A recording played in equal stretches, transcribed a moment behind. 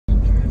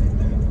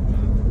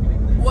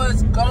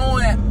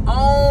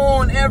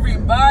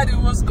everybody,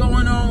 what's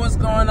going on?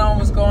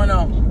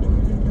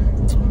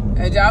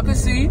 As y'all can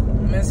see,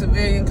 I'm in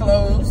civilian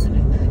clothes.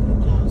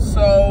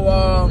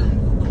 So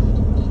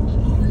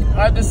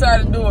I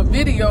decided to do a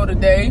video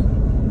today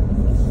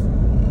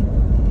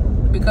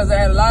because I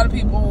had a lot of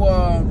people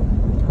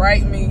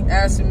writing me,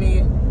 asking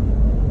me,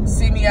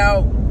 see me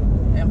out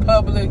in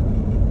public,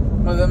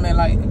 whether I'm at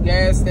like a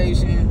gas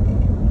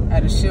station,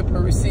 at a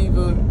shipper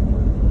receiver,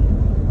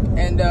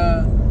 and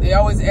they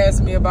always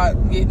ask me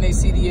about getting their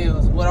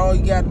CDLs. What all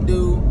you got to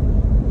do?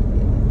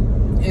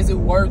 Is it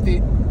worth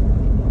it?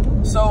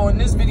 So in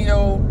this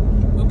video,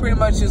 we're pretty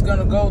much just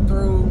gonna go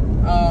through,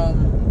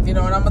 you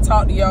know, and I'm gonna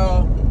talk to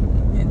y'all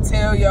and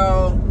tell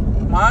y'all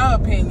my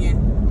opinion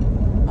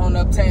on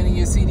obtaining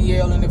your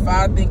CDL and if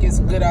I think it's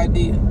a good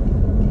idea.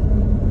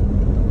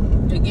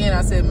 Again,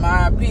 I said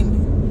my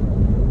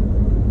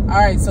opinion. All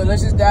right, so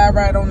let's just dive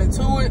right on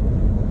into it.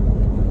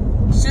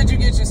 Should you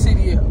get your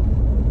CDL?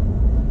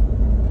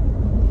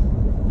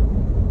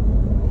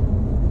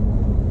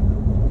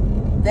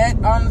 That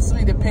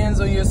honestly depends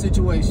on your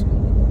situation.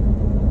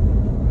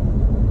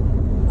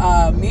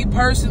 Me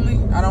personally,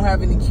 I don't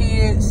have any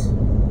kids.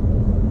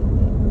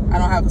 I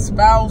don't have a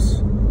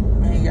spouse.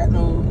 I ain't got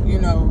no,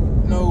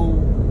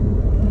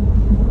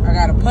 I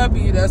got a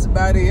puppy, that's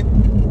about it.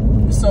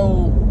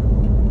 So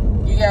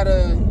you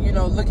gotta,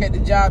 look at the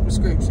job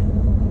description.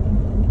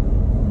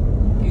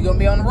 You're gonna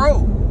be on the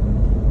road.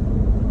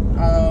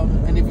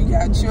 And if you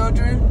got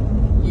children,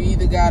 you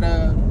either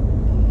gotta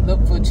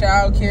look for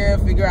childcare,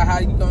 figure out how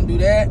you're gonna do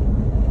that.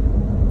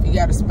 If you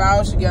got a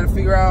spouse, you gotta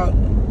figure out,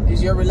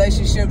 is your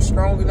relationship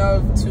strong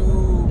enough to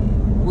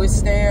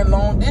withstand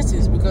long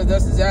distance? Because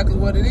that's exactly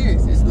what it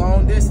is. It's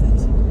long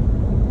distance.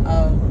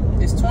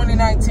 It's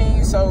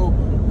 2019, so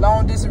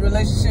long distance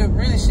relationship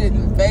really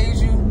shouldn't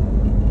phase you.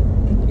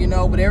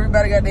 But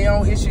everybody got their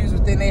own issues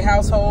within their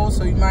household,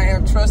 so you might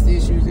have trust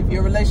issues. If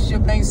your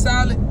relationship ain't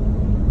solid,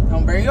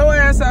 don't bring your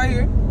ass out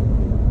here.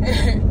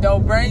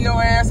 Don't bring your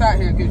ass out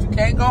here, because you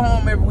can't go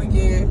home every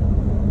weekend.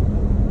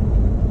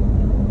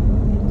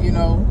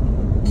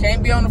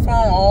 Can't be on the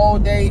phone all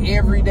day,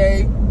 every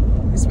day,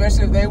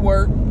 especially if they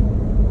work.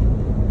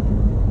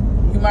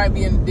 You might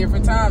be in a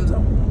different time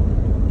zone.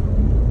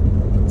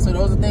 So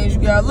those are things you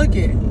gotta look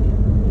at.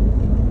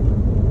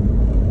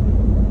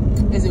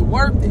 Is it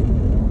worth it?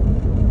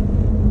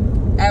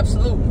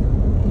 Absolutely.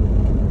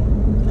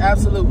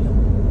 Absolutely.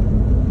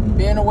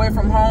 Being away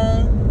from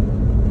home,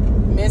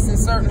 missing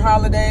certain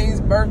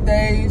holidays,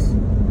 birthdays,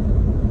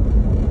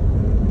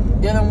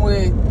 dealing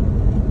with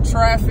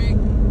traffic,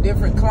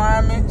 different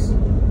climates,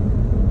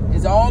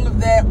 is all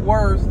of that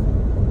worth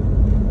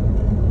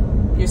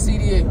your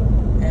CDL?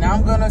 And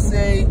I'm gonna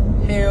say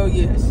hell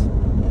yes.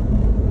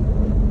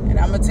 And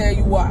I'm gonna tell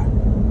you why.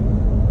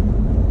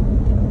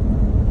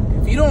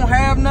 If you don't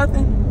have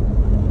nothing,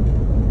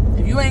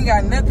 if you ain't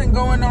got nothing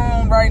going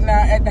on right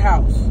now at the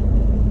house,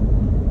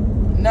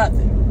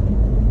 nothing.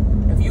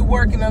 If you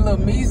working a little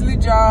measly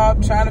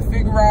job, trying to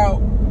figure out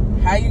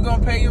how you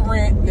gonna pay your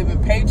rent, living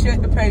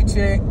paycheck to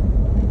paycheck,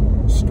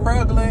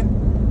 struggling,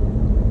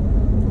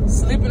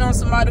 sleeping on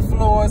somebody's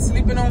floor,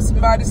 sleeping on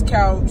somebody's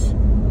couch,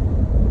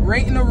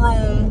 renting a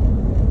room,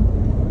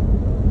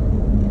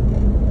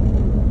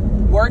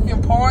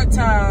 working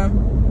part-time,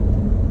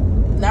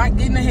 not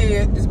getting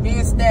ahead, just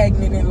being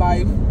stagnant in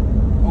life,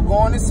 or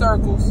going in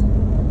circles,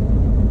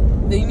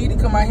 then you need to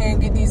come out here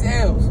and get these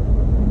L's.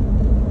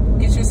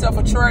 Get yourself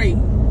a trade.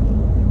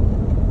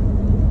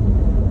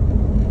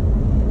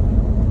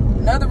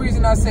 Another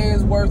reason I say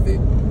it's worth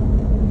it,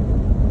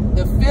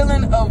 the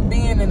feeling of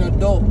being an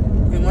adult.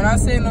 And when I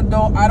say an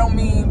adult, I don't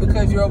mean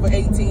because you're over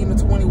 18 or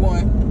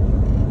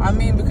 21. I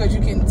mean because you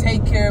can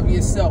take care of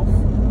yourself.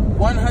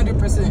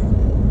 100%.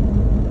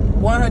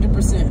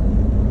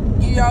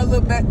 100%. Give y'all a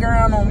little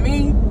background on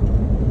me.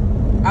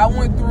 I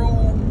went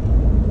through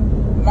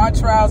my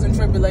trials and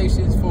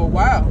tribulations for a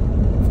while,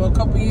 for a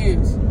couple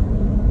years.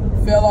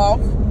 Fell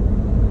off.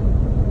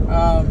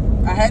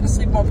 I had to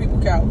sleep on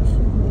people's couch.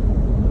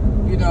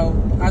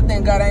 I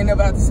thank God I ain't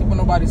never had to sleep on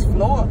nobody's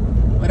floor,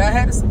 but I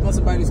had to sleep on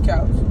somebody's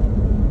couch.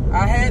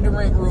 I had to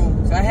rent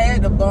rooms. I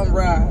had to bum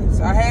rides.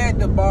 I had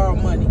to borrow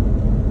money.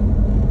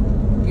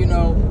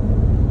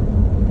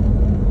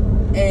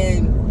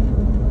 And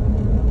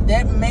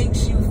that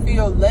makes you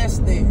feel less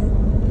than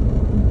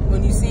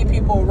when you see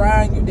people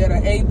around you that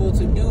are able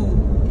to do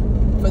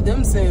for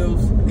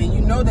themselves, and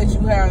you know that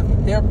you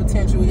have their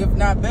potential, if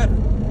not better.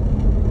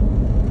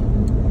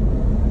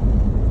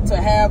 To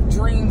have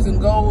dreams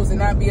and goals and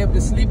not be able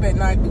to sleep at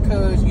night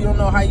because you don't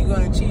know how you're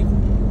going to achieve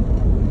them.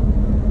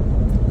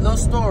 Little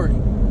story.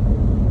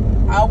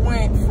 I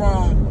went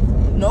from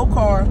no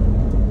car,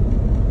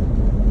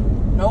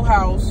 no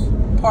house,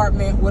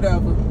 apartment,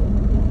 whatever,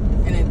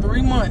 and in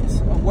 3 months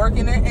of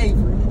working at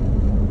Avery,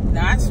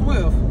 not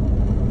Swift,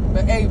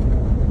 but Avery,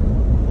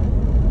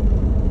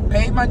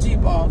 paid my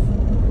Jeep off,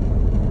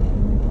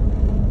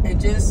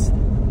 and just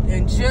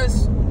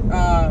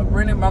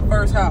rented my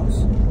first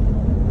house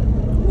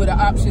with an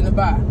option to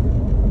buy.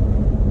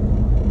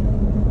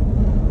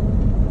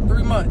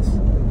 3 months.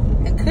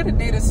 And could have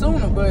did it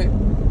sooner, but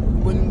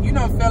when you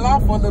know fell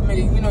off for a little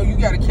minute, you know, you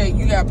gotta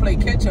play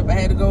catch up. I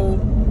had to go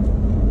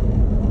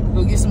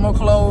get some more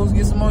clothes,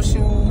 get some more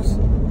shoes,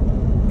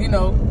 you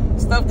know,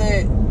 stuff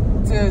that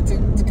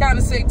to kind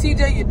of say,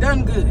 TJ, you're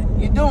done good,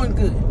 you're doing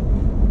good.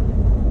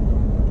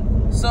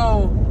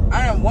 So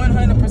I am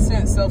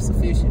 100%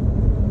 self-sufficient.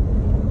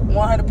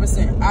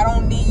 100%. I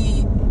don't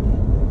need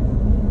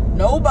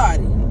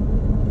nobody.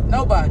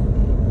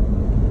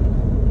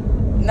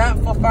 Not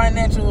for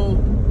financial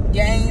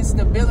gain,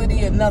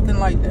 stability, or nothing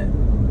like that.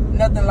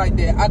 Nothing like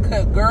that. I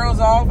cut girls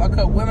off. I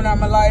cut women out of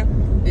my life.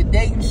 The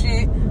dating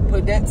shit,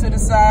 put that to the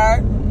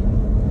side.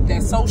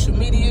 That social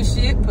media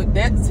shit, put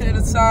that to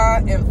the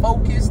side, and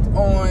focused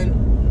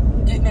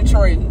on getting a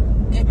trade.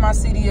 Get my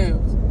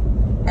CDLs.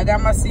 I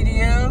got my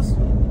CDLs.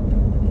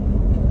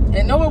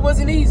 And no, it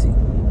wasn't easy.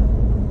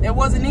 It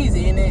wasn't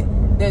easy.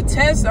 And the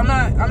test, I'm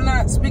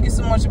not speaking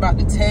so much about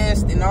the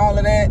test and all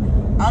of that.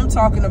 I'm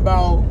talking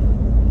about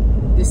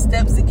the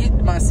steps to get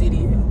my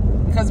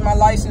CDL. Because my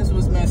license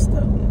was messed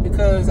up.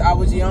 Because I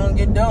was young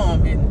and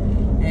dumb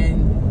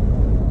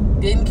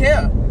and didn't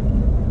care.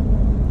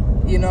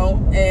 You know,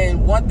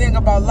 and one thing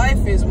about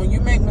life is when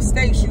you make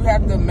mistakes, you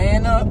have to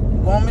man up,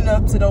 woman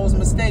up to those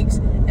mistakes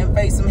and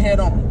face them head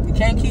on. You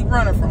can't keep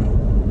running from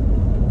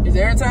them. Because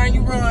every time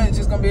you run, it's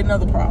just going to be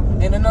another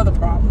problem and another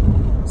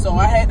problem. So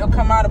I had to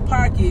come out of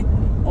pocket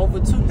over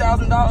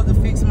 $2,000 to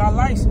fix my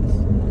license.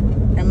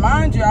 And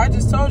mind you, I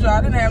just told you I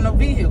didn't have no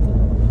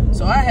vehicle.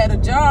 So I had a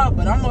job,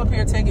 but I'm up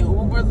here taking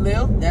Uber,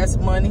 Lyft, that's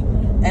money,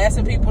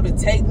 asking people to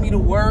take me to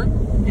work,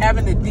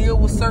 having to deal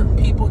with certain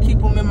people, keep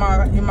them in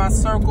my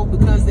circle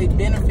because they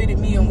benefited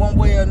me in one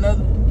way or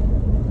another.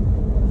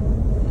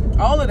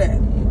 All of that.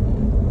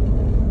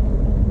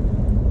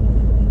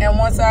 And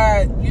once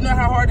you know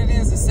how hard it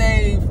is to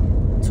save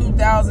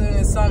 $2,000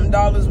 and something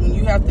when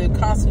you have to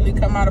constantly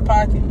come out of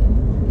pocket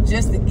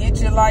just to get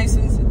your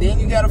license. Then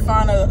you got to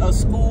find a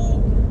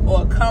school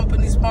or a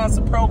company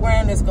sponsored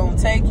program that's going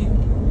to take you.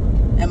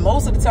 And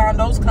most of the time,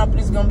 those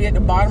companies are going to be at the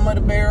bottom of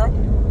the barrel.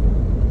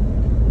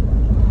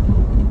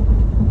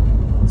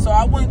 So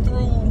I went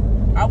through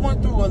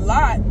a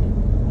lot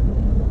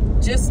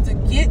just to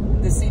get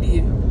the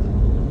CDL.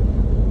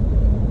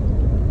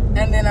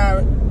 And then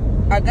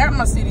I got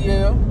my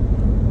CDL,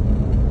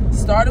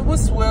 started with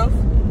Swift,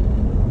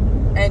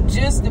 and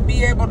just to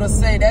be able to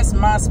say that's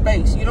my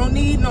space. You don't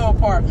need no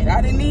apartment.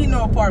 I didn't need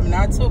no apartment.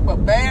 I took a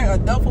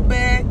duffel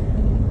bag,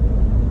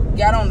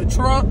 got on the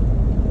truck.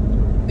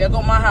 There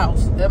go my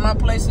house. That's my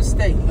place to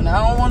stay. When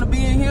I don't want to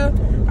be in here,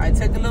 I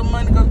take a little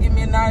money to go get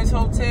me a nice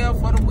hotel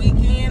for the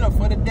weekend or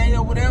for the day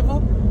or whatever.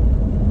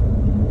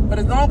 But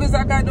as long as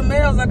I got the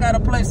L's, I got a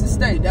place to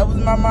stay. That was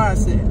my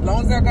mindset. As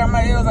long as I got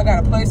my L's, I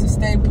got a place to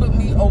stay. Put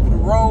me over the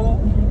road.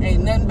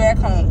 Ain't nothing back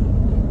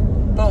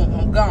home. Boom,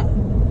 I'm gone.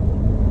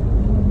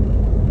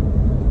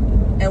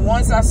 And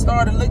once I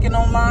started looking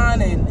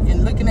online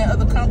and looking at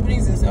other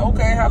companies and said,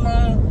 okay, how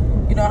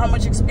long, you know, how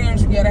much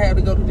experience you got to have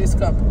to go to this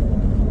company?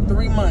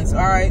 3 months,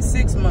 all right,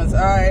 6 months, all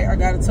right, I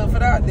got to tough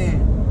it out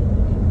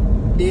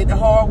then. Did the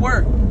hard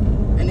work.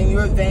 And then you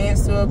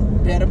advance to a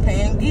better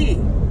paying gig.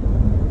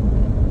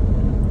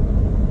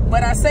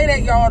 But I say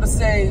that, y'all, to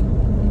say,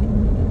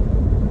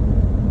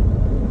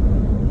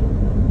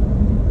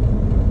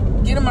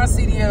 getting my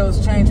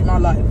CDLs changed my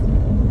life.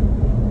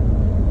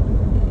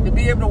 To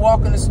be able to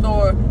walk in the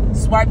store,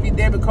 swipe your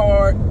debit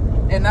card,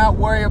 and not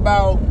worry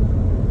about,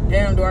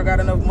 damn, do I got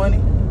enough money?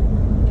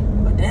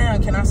 But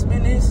damn, can I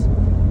spend this?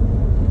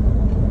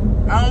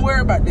 I don't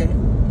worry about that.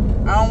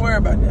 I don't worry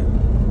about that.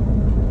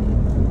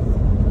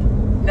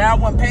 Now,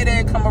 when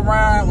payday come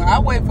around, when I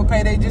wait for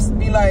payday, just to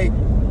be like,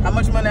 how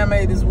much money I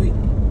made this week?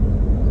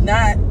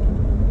 Not,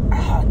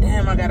 oh,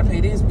 damn, I got to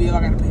pay this bill.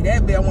 I got to pay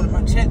that bill. I wonder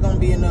if my check going to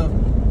be enough.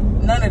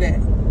 None of that.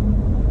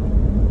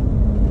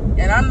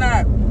 And I'm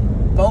not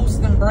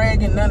boasting,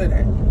 bragging, none of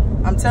that.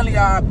 I'm telling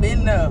y'all, I've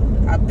been there.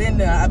 I've been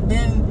there. I've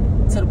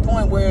been to the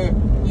point where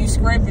you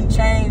scraping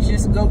change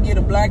just to go get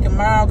a black and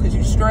mild because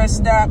you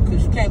stressed out,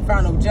 because you can't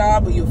find no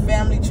job or your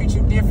family treats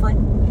you different.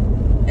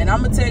 And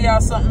I'm going to tell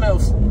y'all something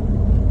else.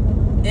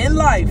 In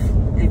life,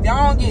 if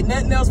y'all don't get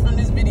nothing else from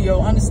this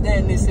video,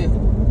 understand this here.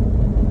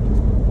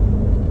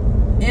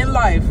 In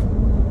life,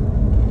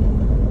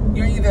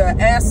 you're either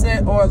an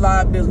asset or a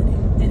liability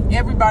in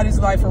everybody's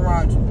life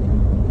around you.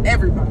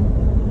 Everybody.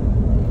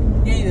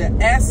 You're either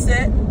an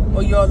asset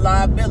or you're a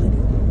liability.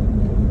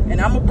 And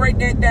I'm going to break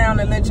that down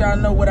and let y'all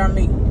know what I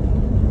mean.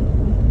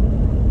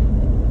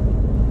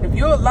 If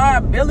you're a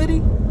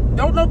liability,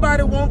 don't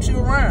nobody want you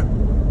around.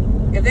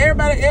 If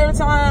every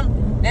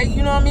time they,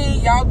 you know what I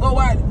mean, y'all go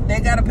out, they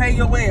got to pay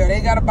your way or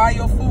they got to buy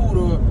your food,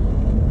 or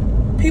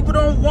people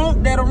don't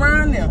want that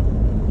around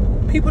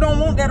them. People don't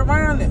want that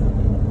around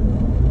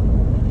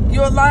them.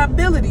 You're a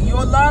liability.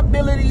 You're a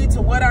liability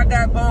to what I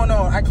got going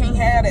on. I can't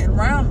have that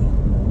around me.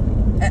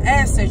 An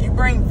asset, you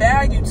bring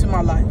value to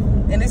my life.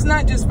 And it's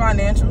not just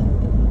financial.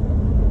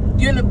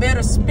 You're in a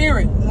better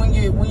spirit when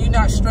you're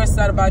not stressed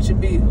out about your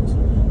bills.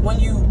 When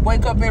you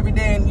wake up every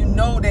day and you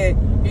know that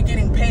you're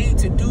getting paid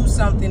to do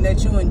something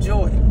that you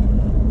enjoy.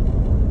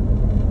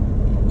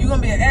 You're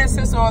going to be an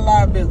asset or a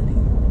liability.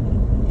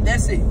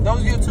 That's it.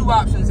 Those are your two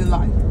options in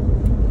life.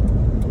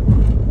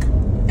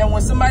 And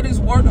when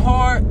somebody's worked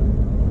hard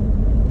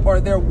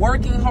or they're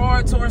working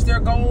hard towards their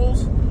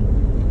goals,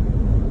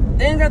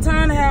 they ain't got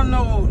time to have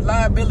no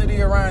liability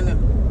around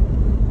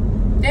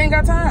them. They ain't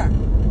got time.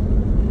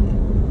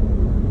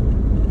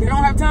 They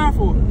don't have time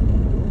for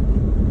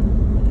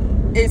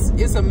it.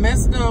 It's a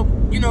messed up,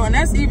 you know, and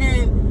that's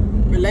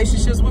even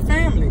relationships with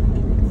family.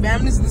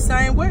 Family's the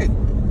same way.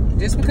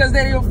 Just because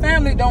they're your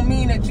family don't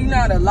mean that you're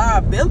not a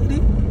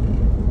liability.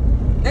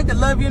 They could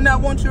love you and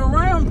not want you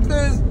around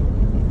because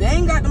they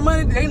ain't got the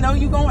money. They know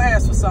you gonna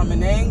ask for something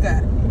and they ain't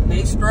got it.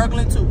 They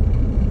struggling too.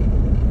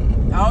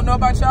 I don't know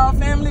about y'all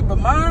family, but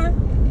mine,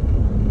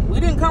 we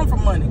didn't come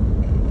from money.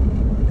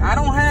 I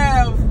don't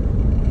have,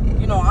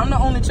 you know, I'm the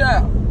only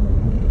child.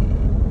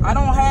 I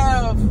don't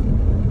have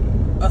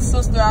a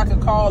sister I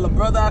can call, a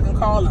brother I can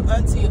call, an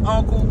auntie,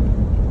 uncle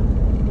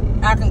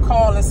I can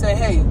call and say,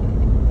 hey,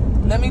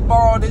 let me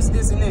borrow this,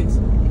 and this.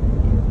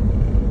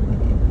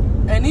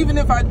 And even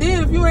if I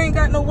did, if you ain't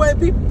got no way,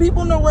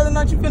 people know whether or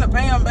not you finna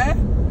pay them back.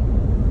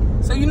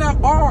 So you're not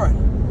borrowing.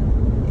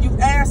 You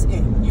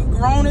asking. You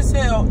grown as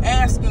hell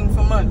asking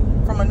for money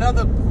from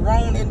another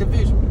grown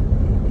individual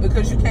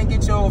because you can't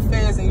get your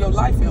affairs and your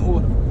life in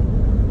order.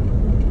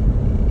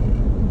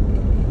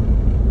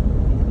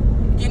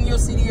 Getting your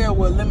CDL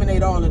will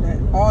eliminate all of that.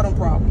 All them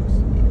problems.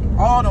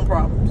 All them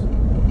problems.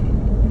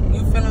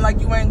 You feeling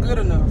like you ain't good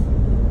enough.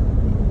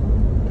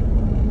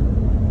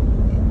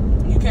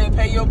 You can't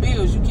pay your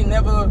bills. You can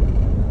never,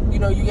 you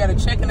know, you got a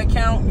checking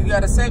account, you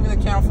got a savings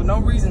account for no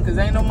reason because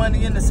ain't no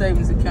money in the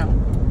savings account.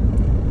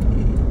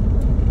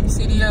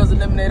 CDLs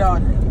eliminate all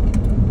that.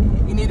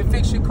 You need to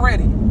fix your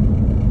credit. You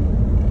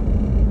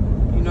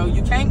know,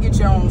 you can't get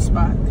your own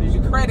spot because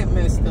your credit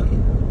messed up.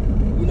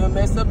 You know,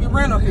 messed up your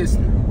rental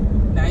history.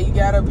 Now you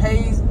gotta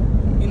pay,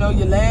 you know,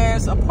 your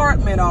last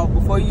apartment off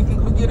before you can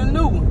go get a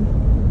new one.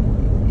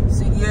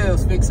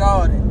 CDLs fix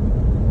all that.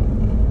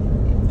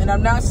 And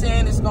I'm not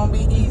saying it's gonna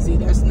be easy.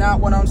 That's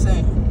not what I'm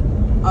saying.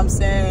 I'm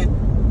saying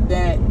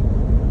that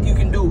you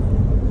can do it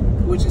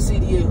with your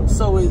CDL.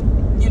 So it,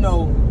 you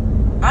know,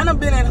 I done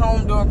been at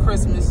home during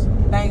Christmas,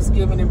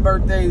 Thanksgiving, and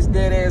birthdays,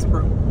 dead ass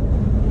broke.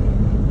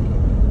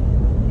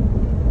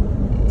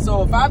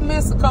 So if I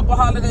miss a couple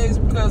holidays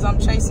because I'm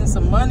chasing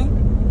some money,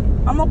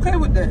 I'm okay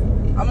with that.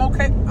 I'm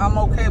okay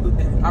with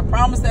that. I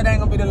promise that ain't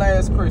gonna be the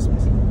last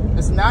Christmas.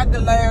 It's not the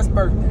last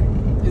birthday.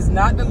 It's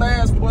not the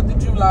last 4th of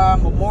July,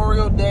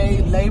 Memorial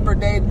Day, Labor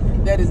Day.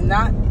 That is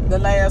not the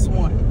last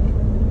one.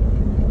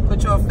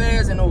 Put your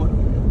affairs in order.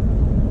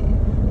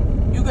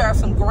 You got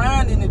some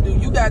grinding to do.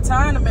 You got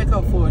time to make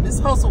up for it.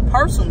 This hustle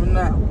personal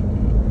now.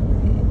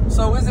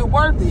 So is it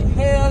worth it?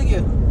 Hell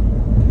yeah.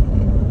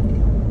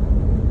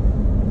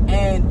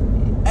 And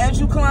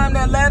as you climb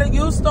that ladder,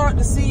 you'll start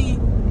to see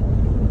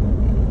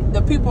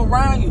the people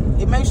around you.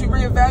 It makes you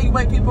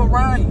reevaluate people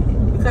around you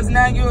because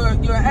now you're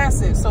an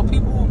asset. So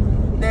people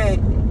that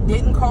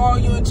didn't call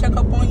you and check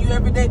up on you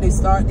every day, they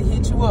start to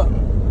hit you up.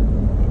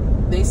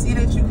 They see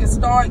that you can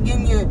start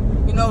getting your,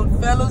 you know,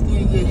 fellas,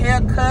 your hair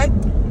cut,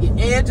 your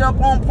edge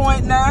up on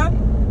point now.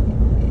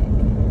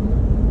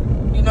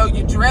 You know,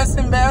 you're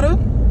dressing better.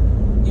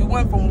 You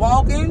went from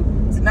walking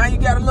to now you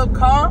got a little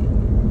car.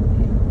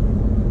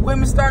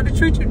 Women start to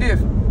treat you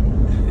different.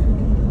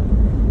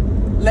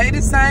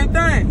 Ladies, same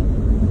thing.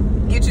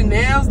 Get your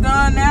nails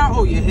done now,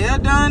 or your hair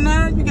done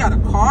now. You got a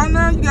car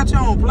now. You got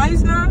your own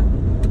place now.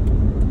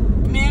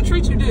 Men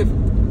treat you different.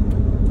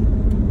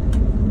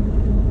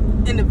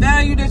 And the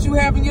value that you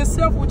have in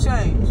yourself will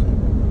change.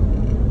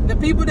 The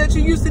people that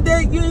you used to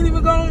date, you ain't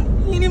even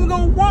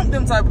gonna want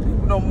them type of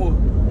people no more.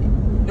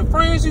 The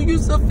friends you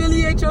used to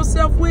affiliate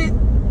yourself with,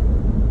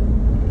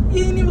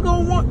 you ain't even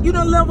gonna want. You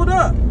done leveled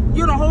up.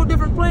 You're in a whole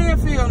different playing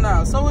field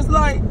now. So it's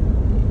like,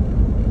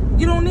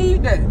 you don't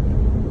need that.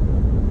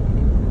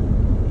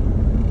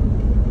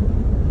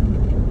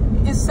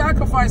 It's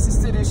sacrifices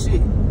to this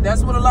shit.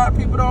 That's what a lot of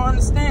people don't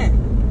understand.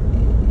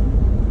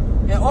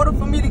 In order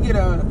for me to get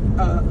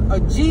a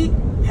Jeep,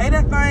 pay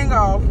that thing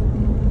off,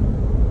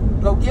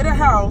 go get a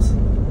house,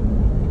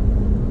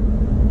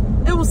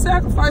 it was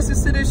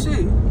sacrifices to this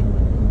shit.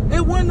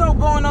 It wasn't no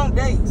going on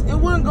dates. It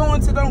wasn't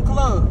going to no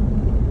club.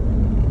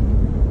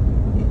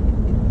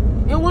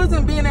 It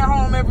wasn't being at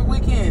home every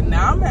weekend.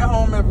 Now I'm at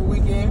home every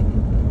weekend.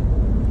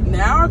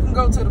 Now I can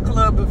go to the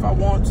club if I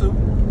want to.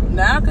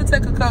 Now I can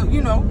take a couple,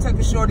 you know, take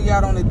a shorty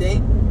out on a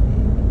date.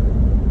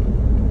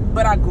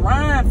 But I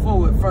grind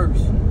for it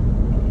first.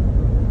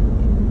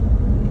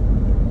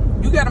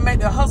 You got to make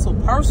the hustle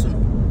personal.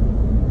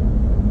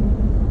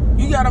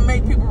 You got to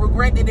make people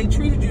regret that they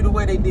treated you the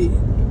way they did.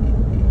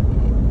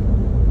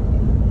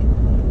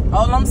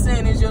 All I'm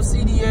saying is your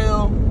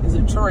CDL is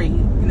a trade,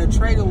 and a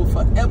trader will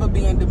forever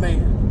be in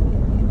demand.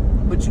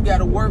 But you got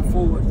to work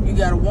for it. You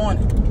got to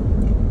want it.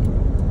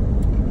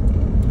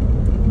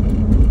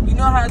 You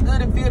know how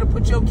good it feel to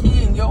put your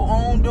key in your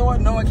own door?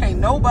 No, it can't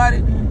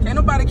nobody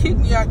kick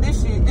me out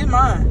this shit. This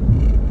mine.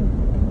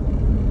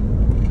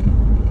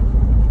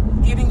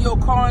 Get in your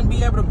car and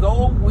be able to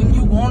go when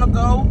you want to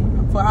go.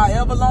 I for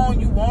however long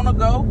you want to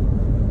go.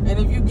 And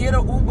if you get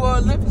an Uber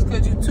or Lyft, it's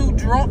because you're too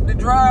drunk to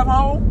drive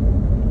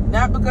home,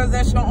 not because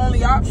that's your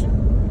only option.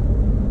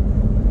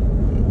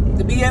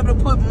 To be able to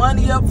put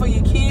money up for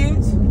your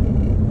kids,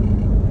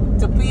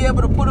 to be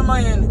able to put them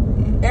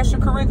in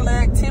extracurricular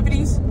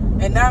activities,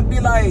 and not be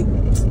like,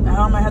 I'm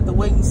going to have to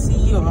wait and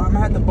see, or I'm going to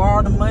have to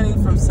borrow the money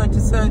from such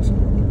and such.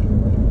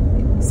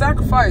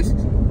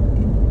 Sacrifices.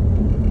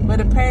 But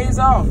it pays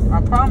off.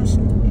 I promise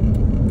you.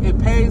 It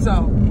pays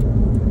off.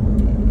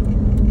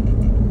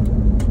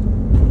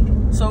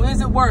 So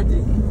is it worth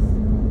it?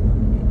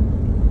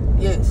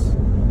 Yes.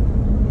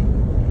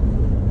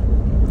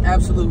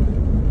 Absolutely.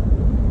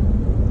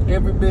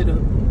 Every bit of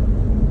it.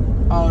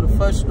 All the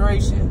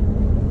frustration.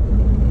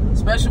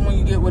 Especially when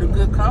you get with a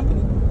good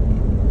company.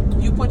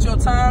 You put your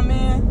time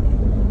in,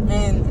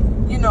 and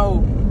you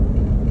know,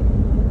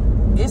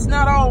 it's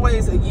not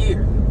always a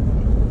year.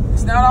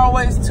 It's not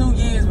always 2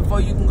 years before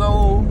you can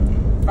go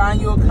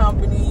find you a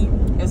company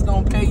that's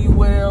gonna pay you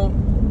well.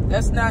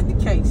 That's not the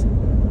case.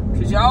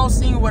 Cause y'all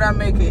seen what I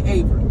make at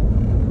Avery.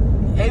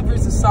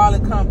 Avery's a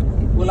solid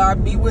company. Will I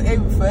be with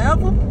Avery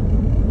forever?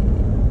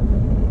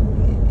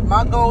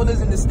 My goal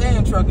isn't to stay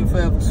in trucking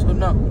forever, so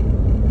no.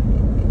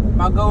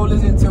 My goal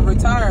isn't to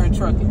retire in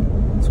trucking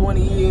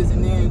 20 years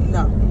and then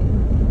no.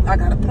 I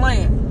got a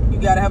plan. You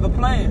gotta have a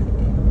plan.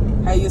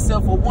 Have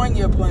yourself a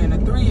 1-year plan, a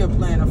 3-year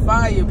plan, a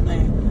 5-year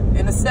plan,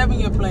 and a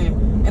 7-year plan,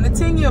 and a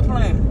 10-year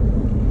plan.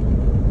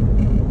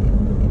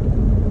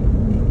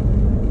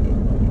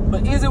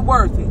 But is it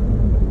worth it?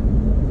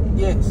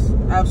 Yes,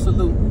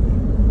 absolutely.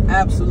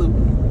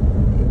 Absolutely.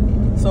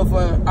 So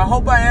I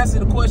hope I answered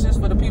the questions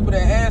for the people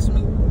that asked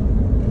me.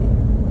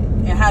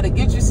 And how to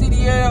get your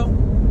CDL.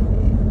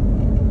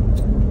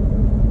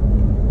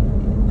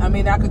 I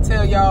mean, I could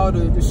tell y'all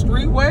the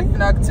street way,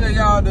 and I could tell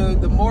y'all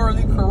the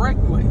morally correct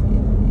way.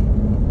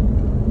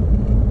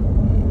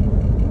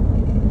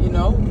 You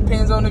know,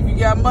 depends on if you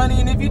got money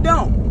and if you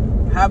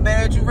don't. How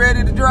bad you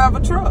ready to drive a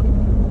truck.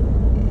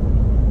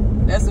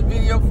 That's a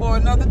video for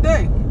another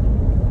day.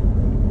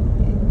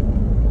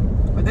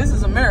 But this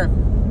is America.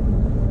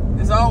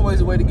 There's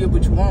always a way to get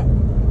what you want.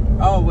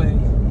 Always.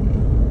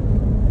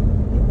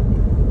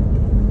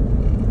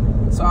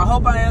 So I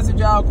hope I answered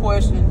y'all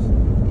questions.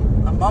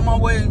 I'm on my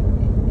way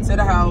to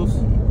the house,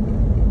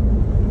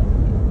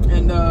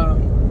 and I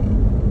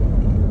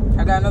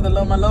got another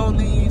load. My load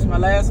leaves, my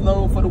last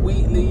load for the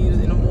week leaves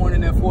in the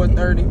morning at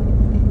 4:30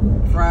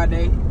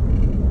 Friday.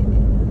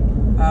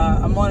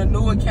 I'm on a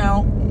new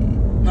account.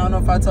 I don't know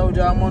if I told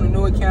y'all I'm on a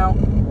new account.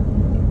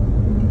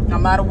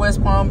 I'm out of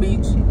West Palm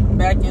Beach,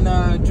 back in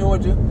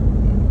Georgia.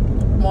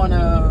 I'm on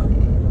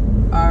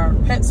our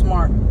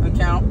PetSmart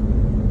account,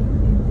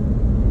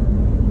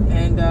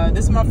 and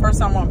this is my first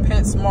time on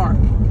PetSmart.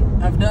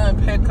 I've done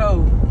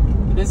Petco,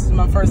 but this is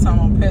my first time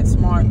on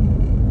PetSmart.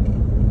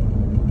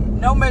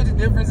 No major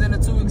difference in the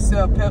two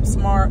except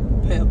PetSmart,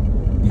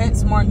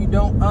 you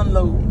don't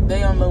unload.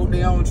 They unload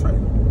their own trailer.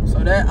 So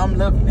that, I'm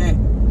loving that.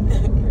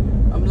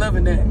 I'm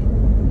loving that.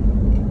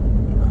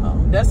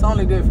 That's the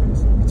only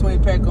difference between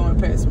Petco and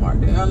PetSmart.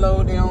 They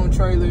unload their own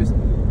trailers,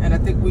 and I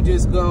think we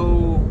just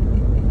go,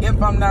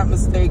 if I'm not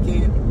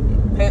mistaken,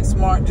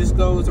 PetSmart just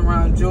goes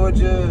around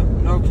Georgia,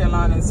 North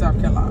Carolina, and South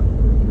Carolina.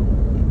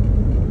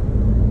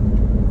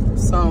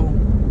 So,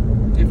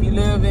 if you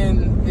live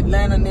in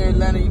Atlanta, near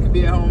Atlanta, you can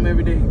be at home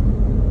every day.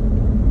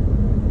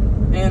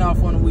 And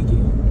off on the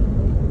weekend.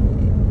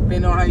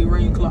 Depending on how you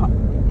run your clock.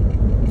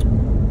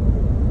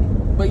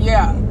 But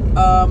yeah,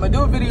 I'm going to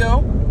do a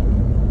video.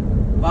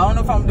 But I don't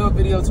know if I'm going to do a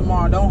video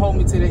tomorrow. Don't hold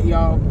me to that,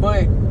 y'all.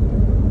 But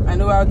I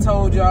know I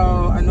told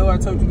y'all, I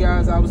told you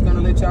guys I was going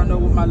to let y'all know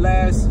what my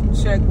last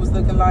check was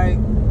looking like.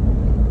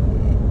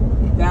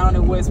 Down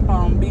in West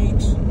Palm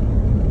Beach.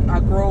 I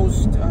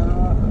grossed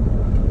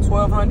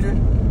 $1,200,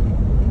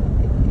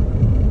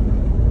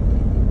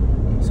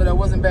 so that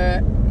wasn't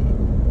bad.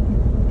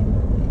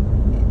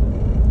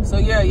 So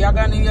yeah, y'all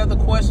got any other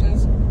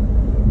questions,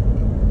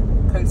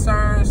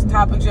 concerns,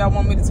 topics y'all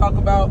want me to talk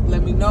about,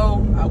 let me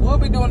know. I will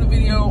be doing a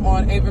video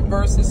on Avery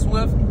versus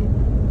Swift,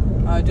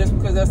 just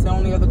because that's the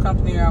only other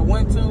company I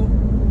went to.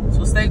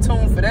 So stay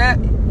tuned for that.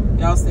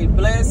 Y'all stay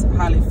blessed,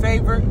 highly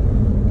favored.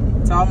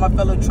 To all my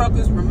fellow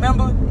truckers,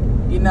 remember,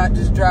 you're not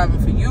just driving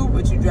for you,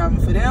 but you're driving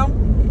for them.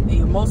 And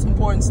your most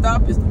important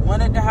stop is the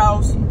one at the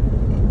house.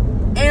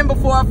 And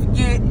before I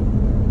forget,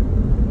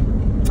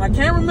 I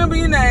can't remember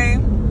your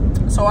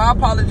name, so I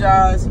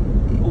apologize.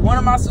 But one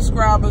of my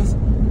subscribers,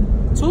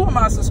 2 of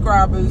my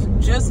subscribers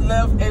just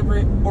left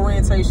Avery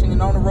orientation and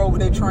on the road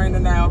with their trainer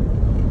now.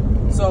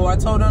 So I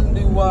told them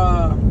to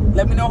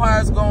let me know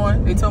how it's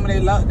going. They told me they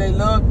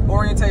love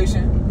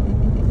orientation.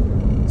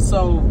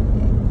 So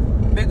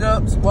big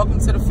ups, welcome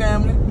to the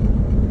family.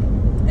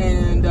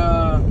 And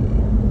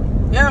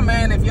yeah,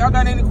 man, if y'all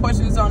got any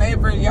questions on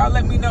Avery, y'all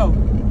let me know.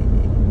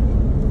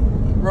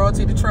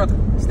 Royalty the Trucker.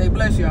 Stay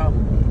blessed, y'all.